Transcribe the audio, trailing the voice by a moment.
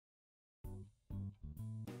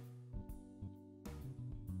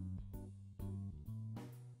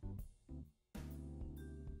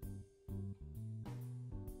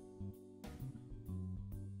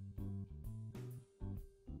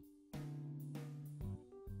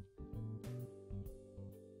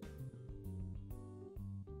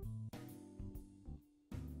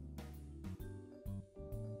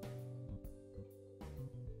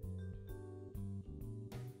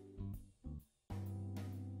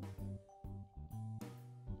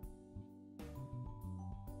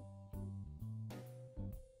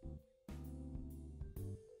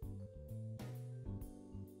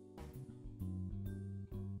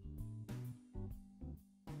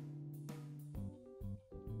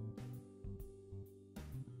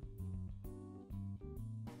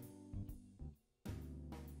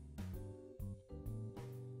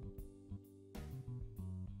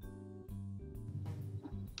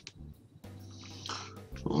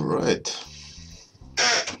All right.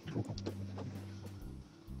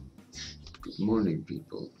 Good morning,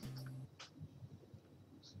 people.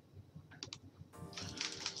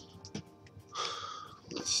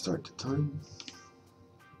 Let's start the time.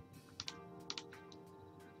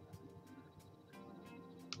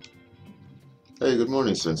 Hey, good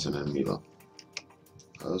morning, Svensson and Mila.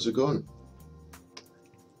 How's it going?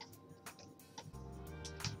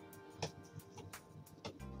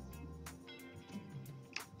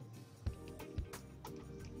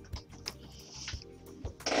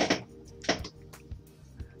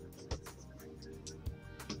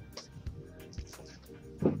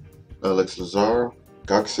 Alex Lazar,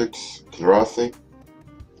 Gaxix, Kilrathi.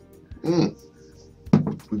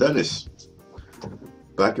 Dennis.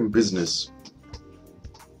 Back in business.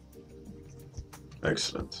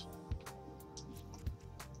 Excellent.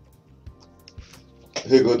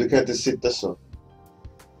 Hugo, du kan inte sitta så.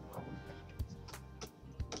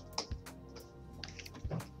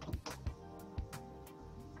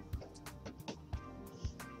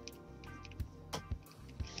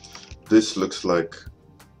 This looks like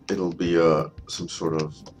it'll be some sort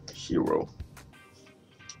of hero.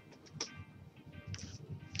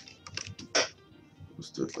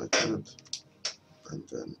 Let's do it like that, and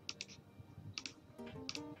then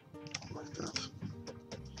like that.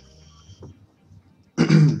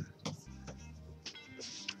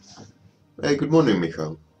 Hey, good morning,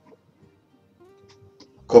 Michael.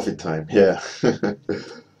 Coffee time, yeah.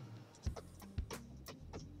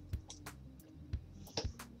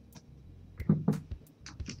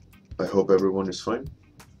 I hope everyone is fine.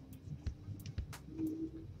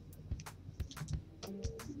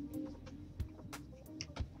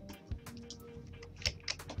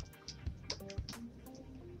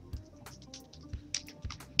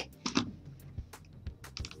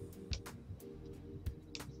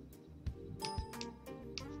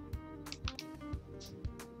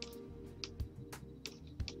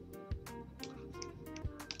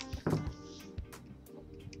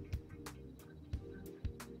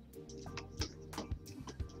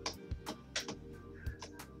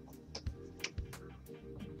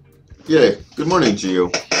 Yeah, good morning,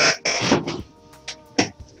 Gio.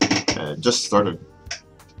 Just started.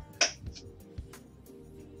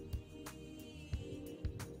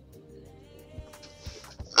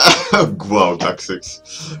 Wow, Gaxix.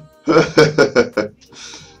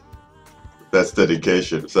 That's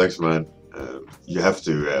dedication. Thanks, man. You have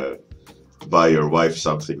to buy your wife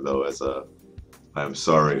something, though, as a I'm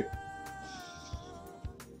sorry.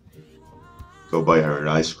 Go buy her an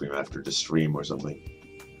ice cream after the stream or something.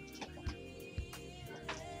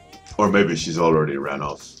 Or maybe she's already ran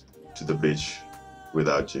off to the beach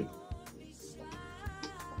without you.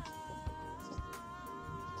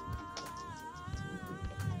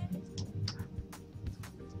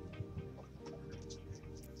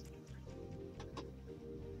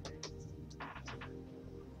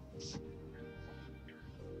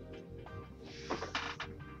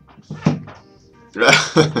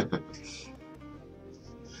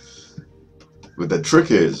 But the trick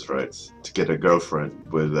is, right, to get a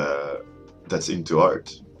girlfriend with that's into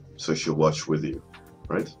art, so she'll watch with you,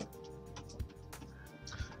 right?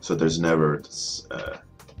 So there's never this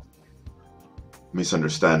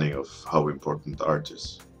misunderstanding of how important art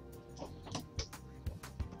is.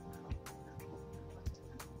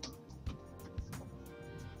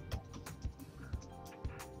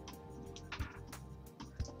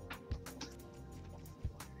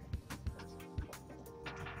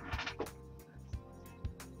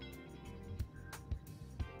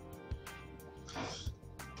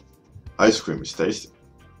 Ice cream is tasty.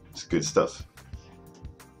 It's good stuff.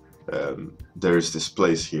 There's this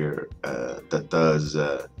place here that does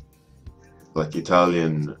like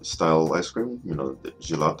Italian style ice cream, you know, the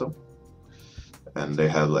gelato. And they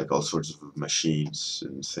have like all sorts of machines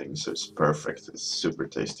and things, so it's perfect. It's super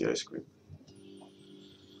tasty ice cream.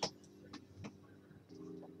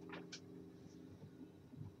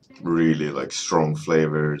 Really like strong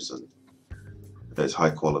flavors, and it's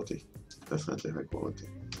high quality. Definitely high quality.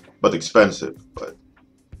 But expensive, but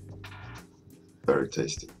very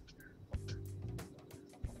tasty.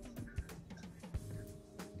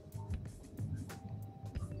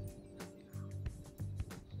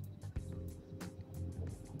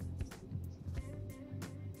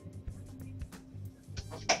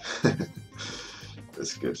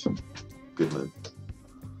 That's good. Good, man.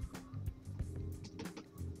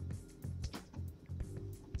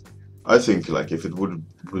 I think like if it would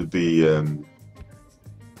be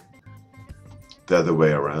the other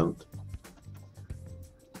way around,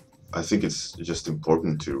 I think it's just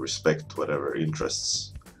important to respect whatever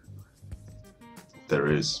interests there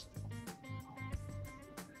is.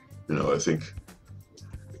 You know, I think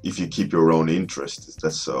if you keep your own interests,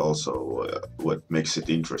 that's also what makes it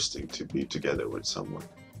interesting to be together with someone.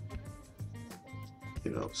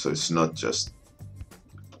 You know, so it's not just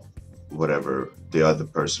whatever the other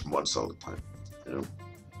person wants all the time. You know,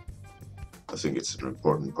 I think it's an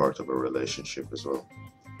important part of a relationship as well.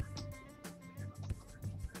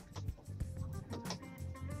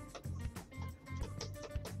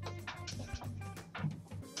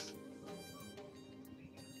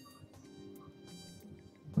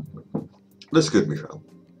 That's good, Michelle.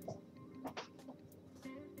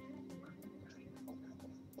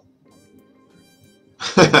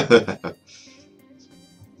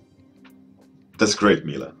 That's great,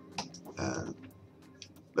 Mila. Uh,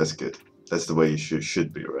 that's good. That's the way you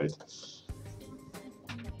should be, right?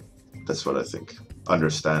 That's what I think.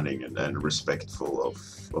 Understanding and respectful of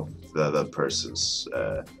the other person's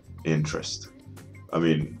interest. I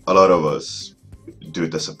mean, a lot of us do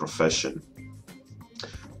it as a profession,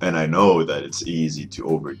 and I know that it's easy to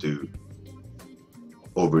overdo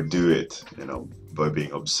it, you know, by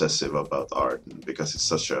being obsessive about art, and because it's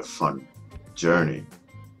such a fun journey.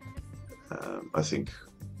 I think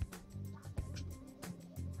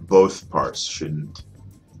both parts shouldn't,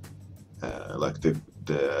 like the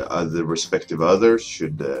other respective others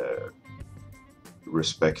should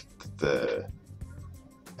respect the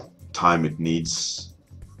time it needs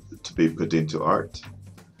to be put into art,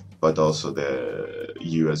 but also the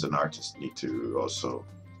you as an artist need to also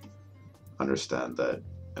understand that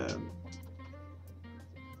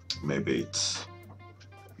maybe it's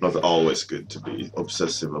not always good to be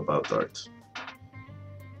obsessive about art.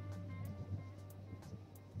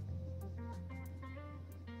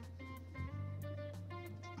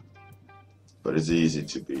 But it's easy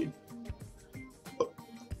to be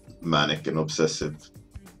manic and obsessive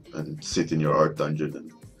and sit in your art dungeon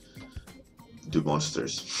and do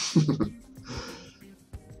monsters.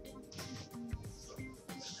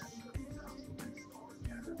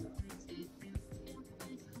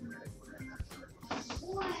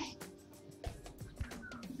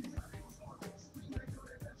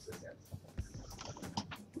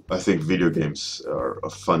 I think video games are a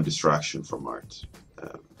fun distraction from art,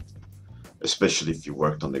 um, especially if you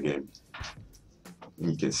worked on the game.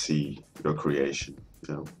 You can see your creation.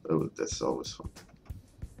 You know, that's always fun.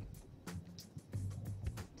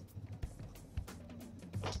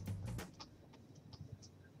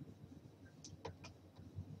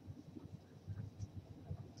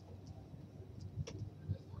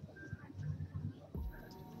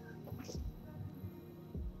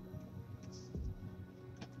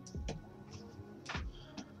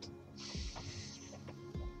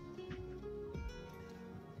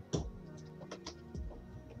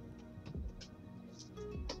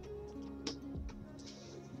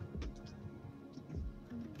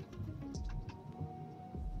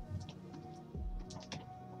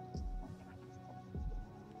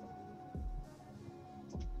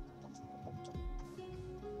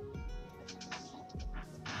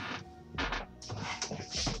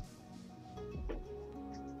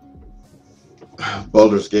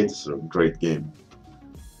 Baldur's Gate is a great game.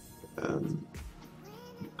 Um,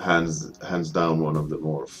 hands down one of the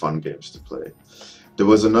more fun games to play. There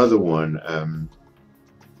was another one um,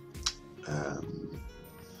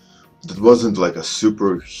 that wasn't like a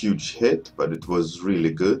super huge hit, but it was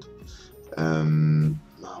really good.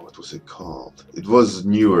 What was it called? It was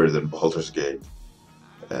newer than Baldur's Gate.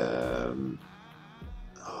 Um,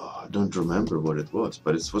 I don't remember what it was,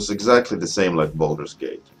 but it was exactly the same like Baldur's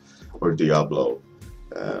Gate or Diablo,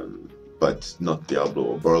 um, but not Diablo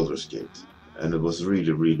or Baldur's Gate, and it was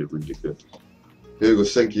really, really, really good. Here you go.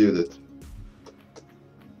 Thank you. That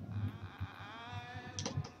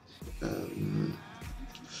um,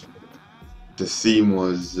 the theme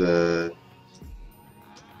was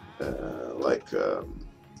like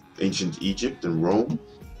ancient Egypt and Rome,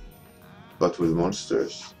 but with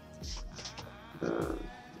monsters. Uh,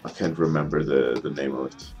 I can't remember the name of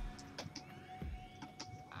it.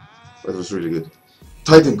 But it was really good.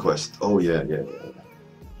 Titan Quest. Oh yeah, yeah,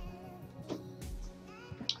 yeah.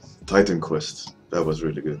 Titan Quest. That was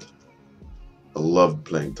really good. I loved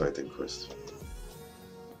playing Titan Quest.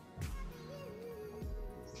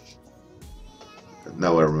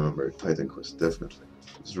 Now I remember Titan Quest, definitely.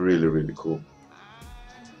 It's really, really cool.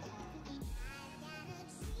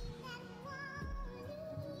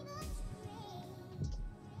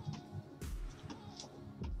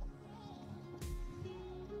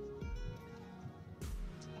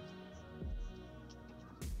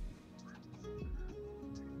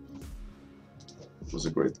 It was a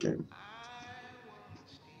great game.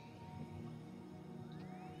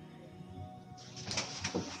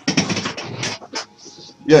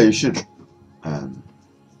 Yeah, you should. Um,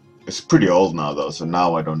 it's pretty old now though, so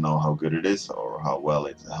now I don't know how good it is or how well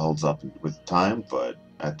it holds up with time. But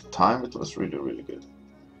at the time, it was really, really good.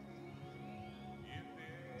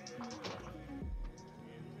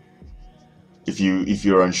 If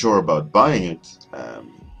you're unsure about buying it,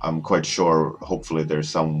 I'm quite sure. Hopefully, there's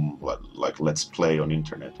some like Let's Play on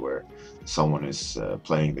internet where someone is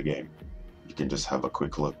playing the game. You can just have a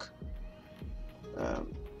quick look.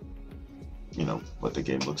 Um, what the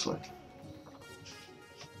game looks like.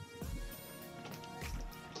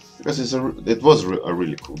 Because it was a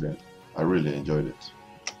really cool game. I really enjoyed it.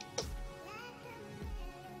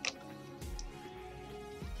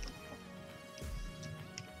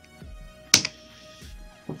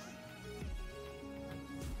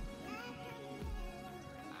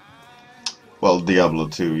 Well, Diablo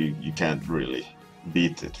 2, you can't really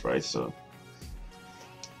beat it, right? So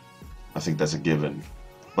I think that's a given.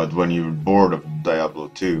 But when you're bored of Diablo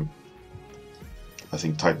 2, I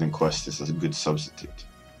think Titan Quest is a good substitute.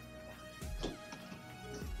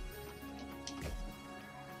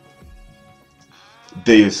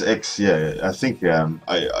 Deus Ex, yeah, I think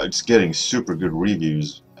it's getting super good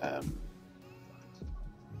reviews.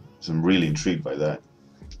 So I'm really intrigued by that.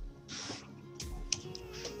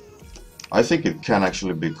 I think it can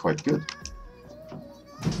actually be quite good.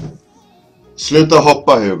 Sluta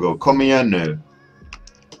hoppa, Hugo. Kom igen nu.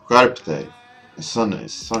 Skärp dig. His son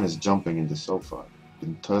is jumping in the sofa. I've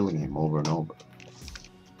been telling him over and over.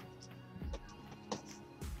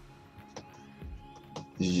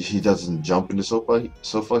 He doesn't jump in the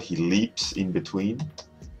sofa. He leaps in between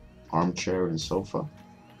armchair and sofa.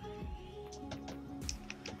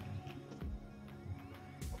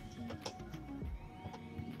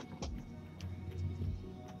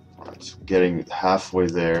 Alright, getting halfway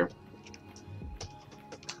there.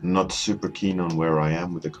 Not super keen on where I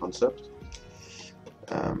am with the concept.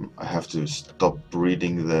 I have to stop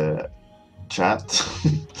reading the chat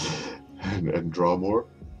and draw more.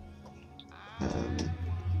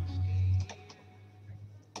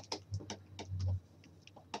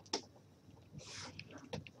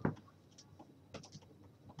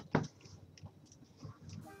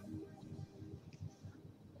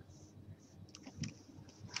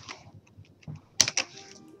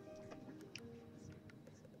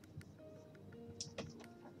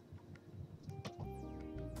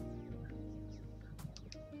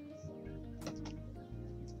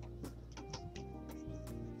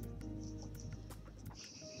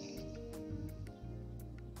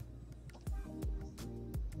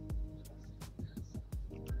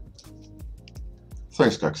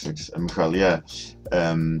 Thanks, Cox6. Michal, yeah.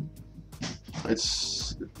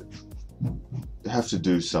 It's you have to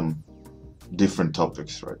do some different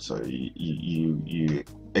topics, right? So you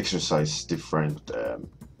exercise different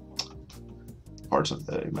parts of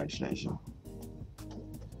the imagination.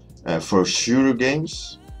 For shooter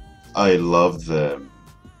games, I love the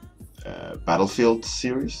Battlefield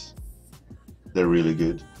series. They're really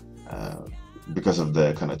good because of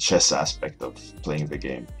the kind of chess aspect of playing the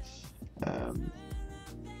game.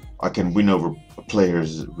 I can win over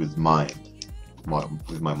players with my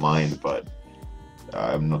mind, but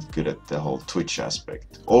I'm not good at the whole Twitch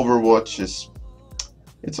aspect. Overwatch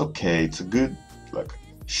it's okay. It's a good like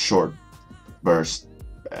short burst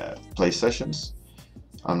play sessions.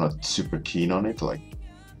 I'm not super keen on it, like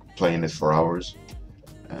playing it for hours.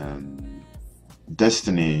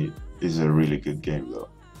 Destiny is a really good game though.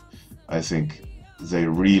 I think they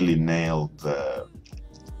really nailed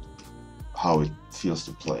how it feels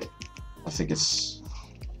to play. I think it's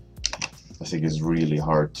really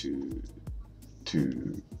hard to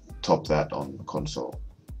top that on console.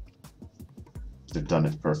 They've done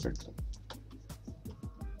it perfectly,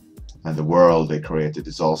 and the world they created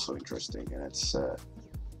is also interesting. And it's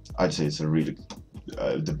I'd say it's a really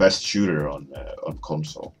the best shooter on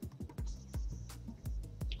console.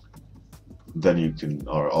 Then you can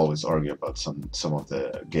always argue about some of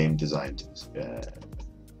the game design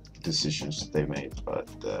decisions that they made, but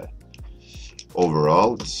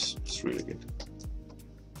overall it's really good.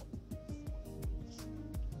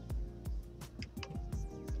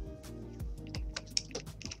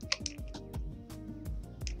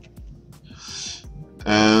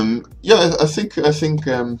 Yeah, I think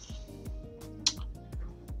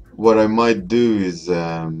what I might do is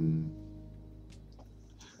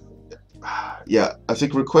yeah, I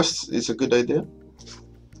think requests is a good idea,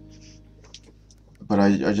 but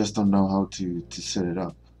I just don't know how to set it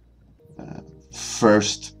up.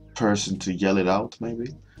 First person to yell it out,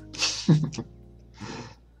 maybe,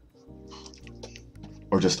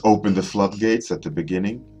 or just open the floodgates at the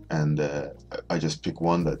beginning, and I just pick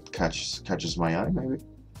one that catches my eye, maybe.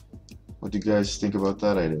 What do you guys think about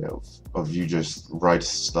that idea of you just write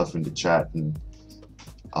stuff in the chat and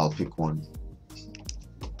I'll pick one?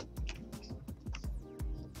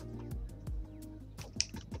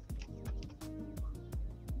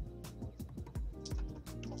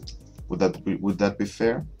 Would that be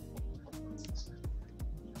fair?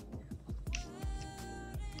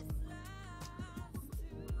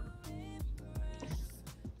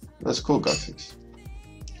 That's cool, Gothics.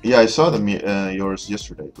 Yeah, I saw them yours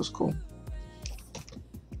yesterday. It was cool.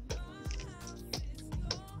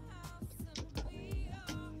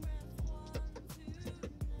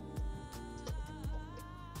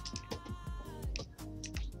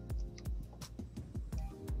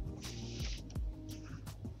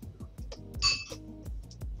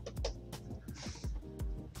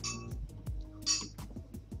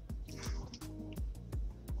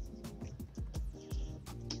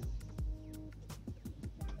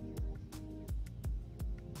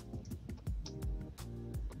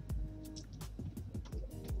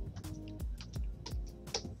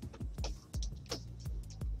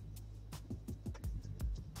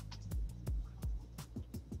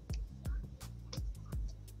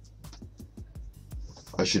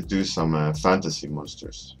 I should do some fantasy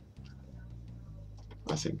monsters,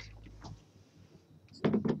 I think.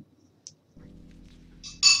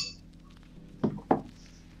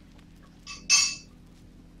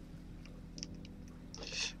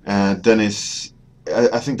 Dennis,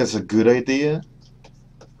 I think that's a good idea,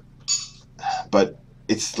 but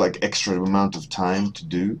it's like extra amount of time to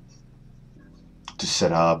do, to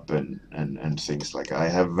set up and things. Like I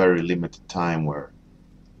have very limited time where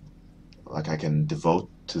like I can devote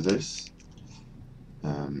to this.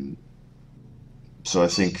 So I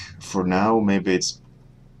think for now maybe it's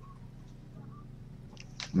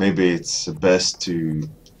best to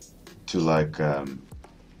like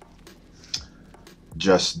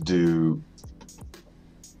just do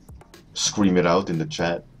scream it out in the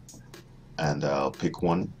chat and I'll pick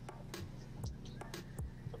one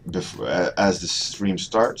before, as the stream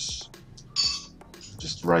starts.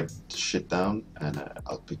 Just write shit down and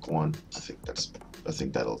I'll pick one. I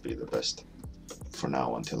think that'll be the best for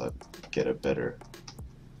now until I get a better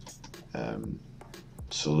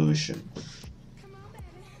solution.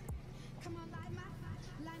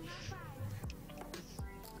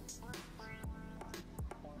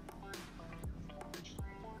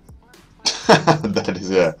 That is,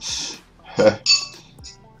 yeah.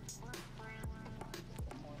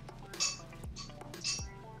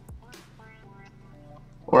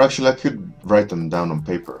 Or actually, I could write them down on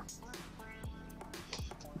paper.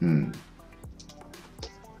 And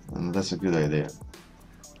that's a good idea.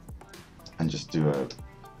 And just do a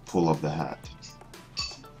pull of the hat.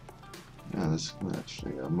 Yeah, that's good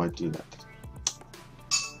actually. I might do that.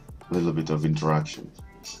 A little bit of interaction.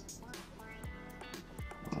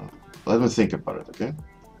 Let me think about it, okay?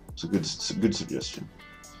 It's a good suggestion.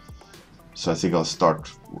 So I think I'll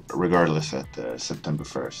start regardless at September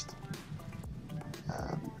 1st.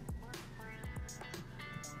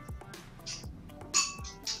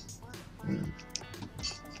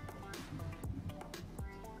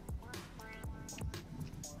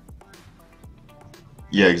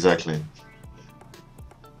 Yeah, exactly.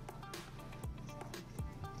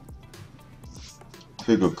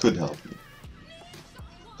 Hugo could help me.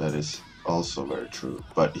 That is also very true.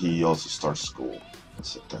 But he also starts school in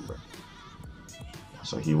September.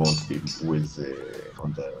 So he won't be with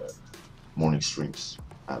on the morning streams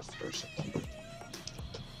after September.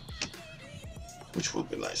 Which will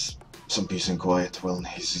be nice. Some peace and quiet while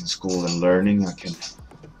he's in school and learning. I can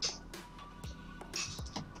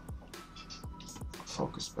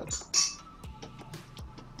focus better.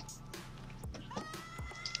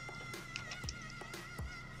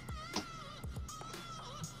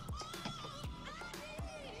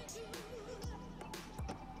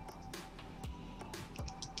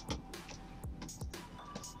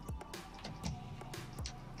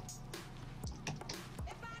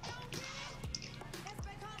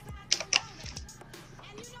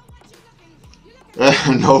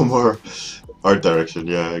 No more art direction,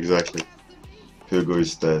 yeah, exactly. Hugo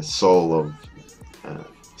is the soul of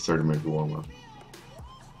 30-minute warm-up.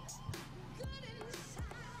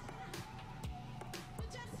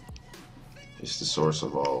 He's the source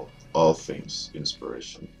of all things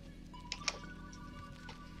inspiration.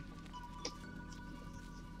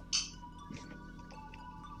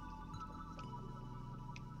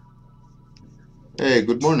 Hey,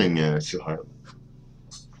 good morning, Silhar.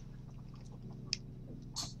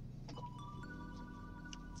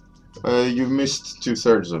 You've missed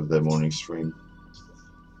 2/3 of the morning stream.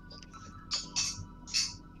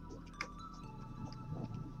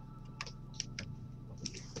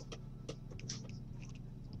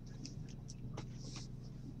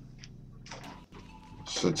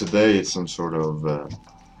 So today it's some sort of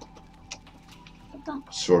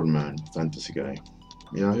swordman fantasy guy.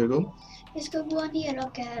 Ja, Hugo? Jag ska gå ner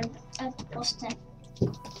och öppna posten.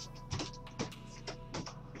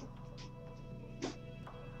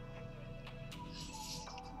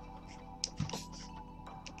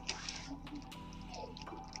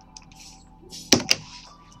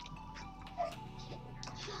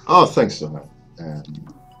 Oh, thanks so much.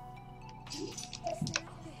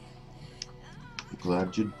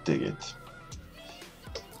 Glad you dig it.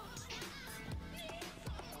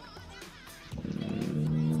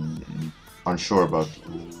 Unsure about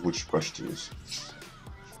which brush to use.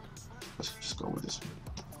 Let's just go with this one.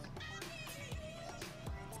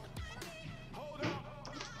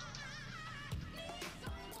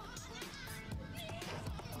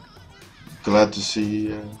 Glad to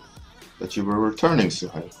see that you were returning,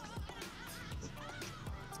 Suhail.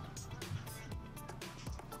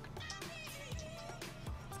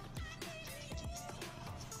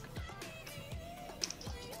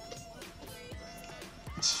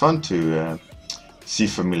 It's fun to see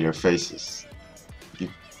familiar faces. You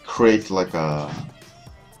create like I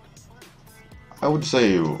would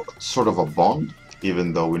say, sort of a bond,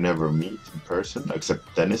 even though we never meet in person,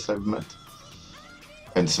 except Dennis I've met,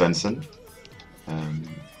 and Svensson,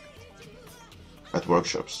 at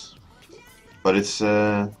workshops. But it's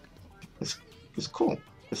cool.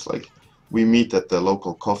 It's like we meet at the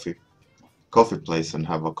local coffee place and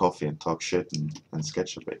have a coffee and talk shit and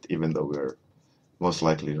sketch a bit, even though we're most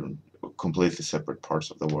likely in completely separate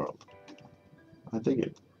parts of the world. I dig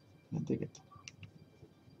it. I dig it.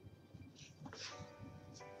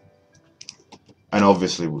 And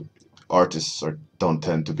obviously, artists don't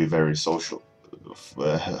tend to be very social,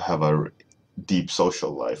 have a deep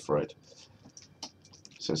social life, right?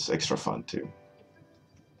 So it's extra fun to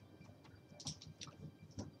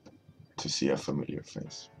see a familiar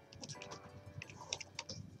face.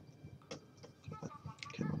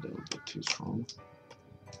 Came a little bit too strong.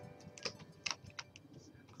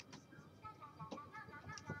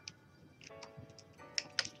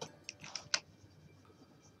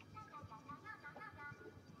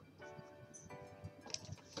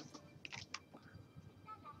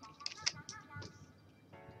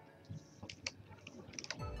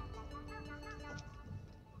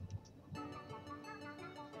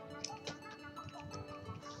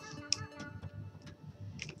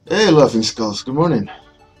 Hey, Laughing Skulls, good morning.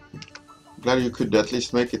 Glad you could at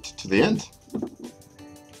least make it to the end.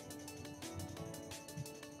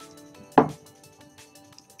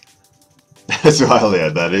 So, yeah,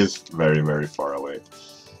 that is very, very far away.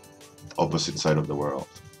 Opposite side of the world.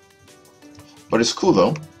 But it's cool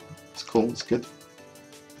though. It's cool, it's good.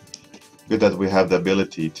 Good that we have the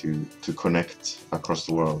ability to connect across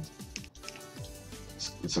the world.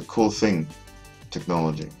 It's a cool thing,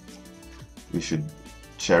 technology. We should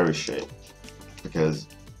cherish it because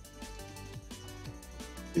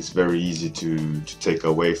it's very easy to take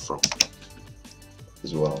away from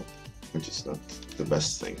as well, which is not the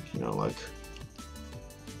best thing, you know, like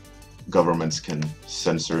governments can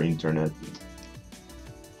censor internet,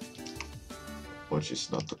 which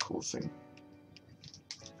is not the cool thing.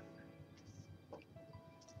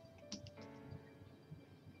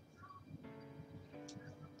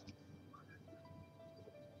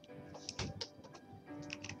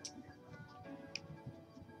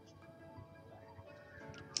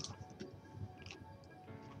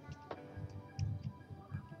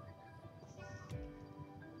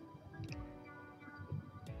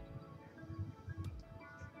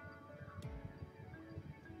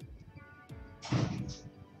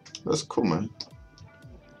 That's cool, man.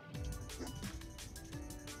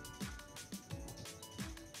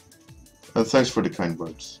 And thanks for the kind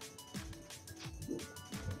words.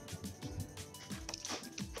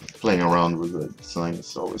 Playing around with the design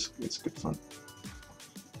is always, it's good fun.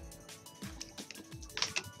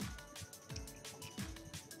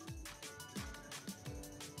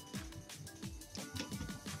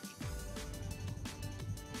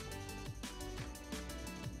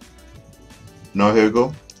 No,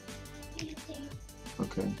 Hugo?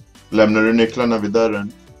 Okej. Lämnar du nycklarna vid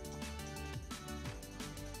dörren?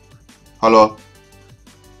 Hallå?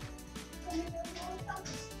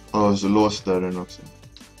 Ja, så lås dörren också.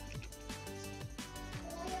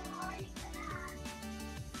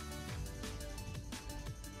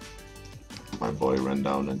 My boy ran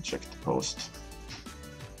down and checked the post.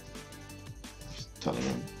 Just telling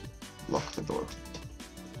him, lock the door.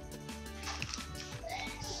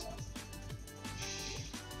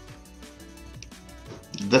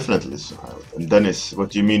 Definitely so. And Dennis,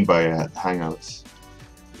 what do you mean by hangouts?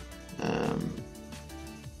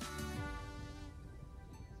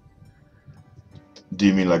 Do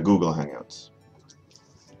you mean like Google Hangouts?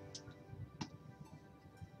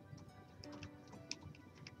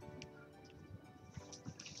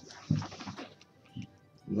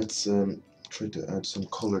 Let's try to add some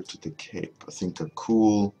color to the cape. I think a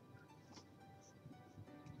cool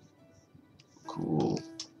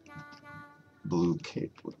blue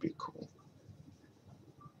cape would be cool.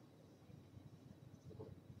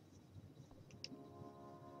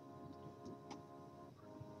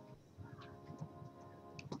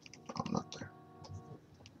 Oh, not there.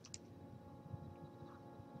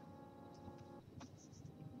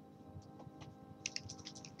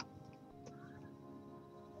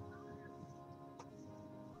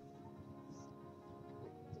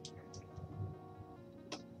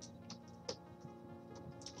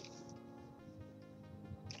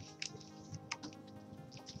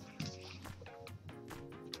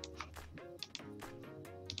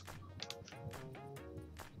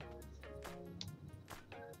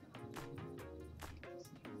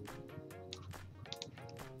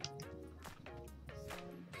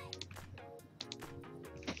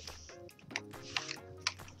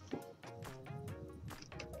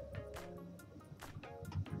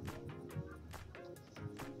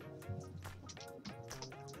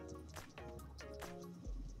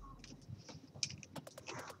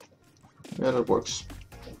 Yeah, that works.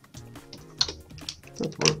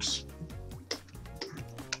 That works.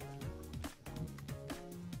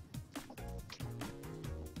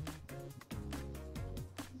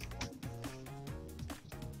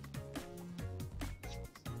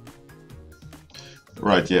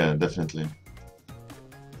 Right, yeah, definitely.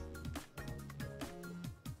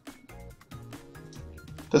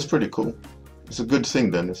 That's pretty cool. It's a good thing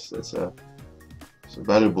then. It's a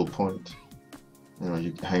valuable point. You know,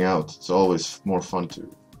 you hang out. It's always more fun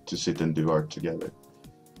to sit and do art together.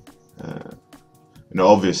 You know,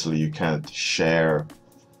 obviously you can't share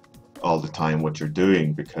all the time what you're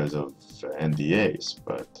doing because of NDAs,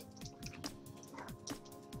 but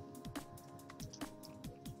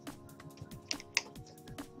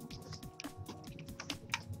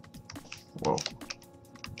whoa.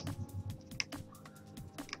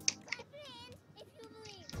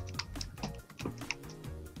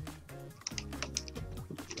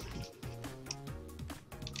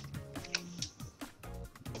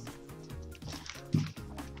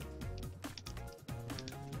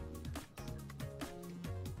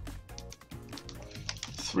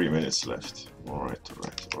 3 minutes left. Alright,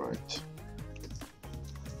 alright, alright.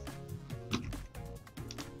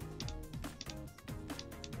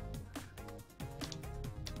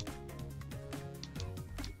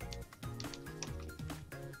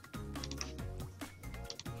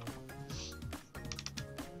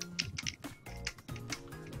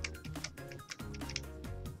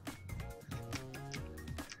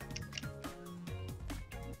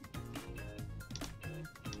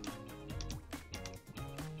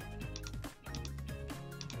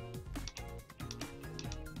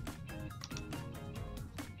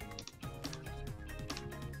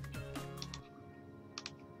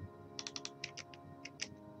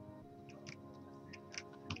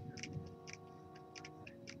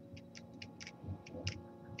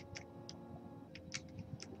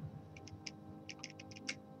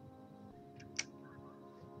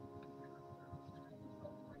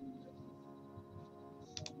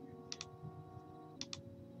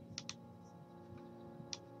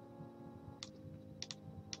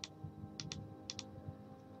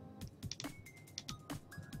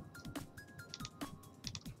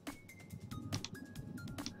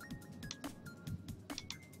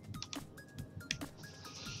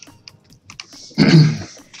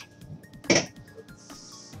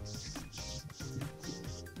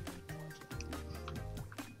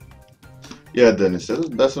 Yeah, Dennis,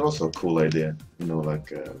 that's also a cool idea. You know,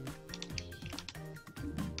 like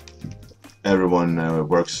everyone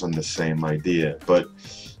works on the same idea, but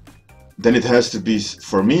then it has to be,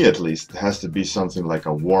 for me at least, it has to be something like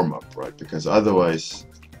a warm-up, right? Because otherwise,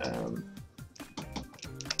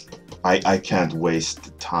 I can't waste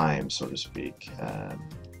the time, so to speak,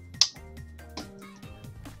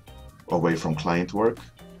 away from client work.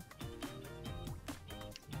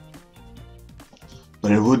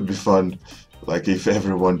 But it would be fun, like if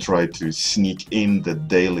everyone tried to sneak in the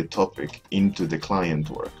daily topic into the client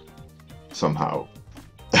work somehow.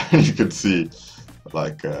 You could see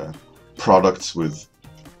like products with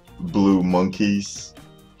blue monkeys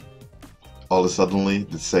all of a suddenly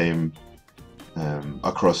the same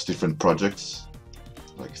across different projects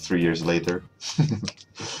like 3 years later.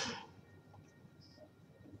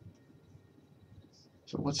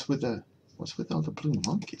 So what's with all the blue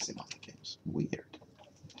monkeys in all the games? Weird.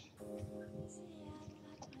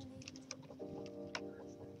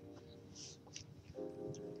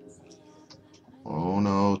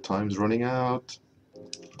 Time's running out.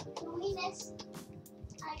 2 minutes,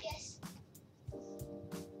 I guess.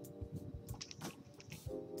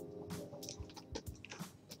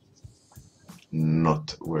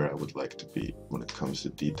 Not where I would like to be when it comes to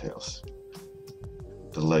details.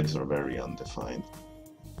 The legs are very undefined.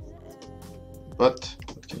 But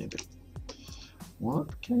what can you do?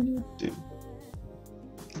 What can you do?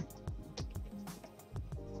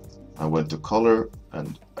 I went to color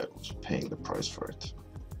and I was paying the price for it.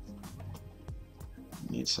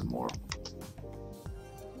 Need some more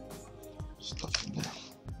stuff in there.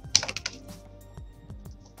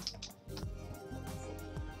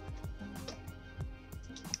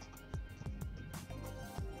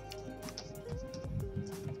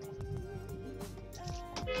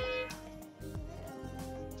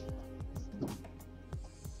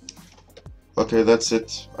 Okay, that's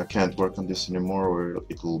it. I can't work on this anymore or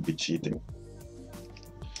it will be cheating.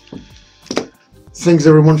 Thanks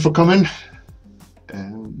everyone for coming.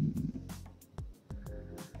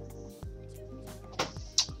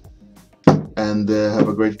 And have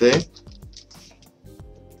a great day.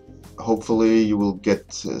 Hopefully you will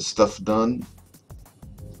get stuff done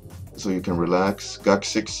so you can relax. GAC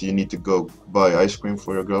 6, you need to go buy ice cream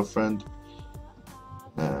for your girlfriend.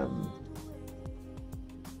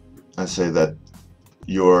 And say that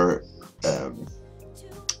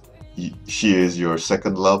she is your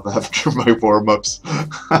second love after my warm-ups.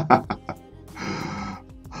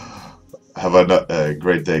 Have a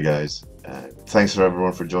great day, guys. Thanks for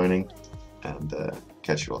everyone for joining, and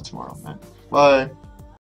catch you all tomorrow, man. Bye.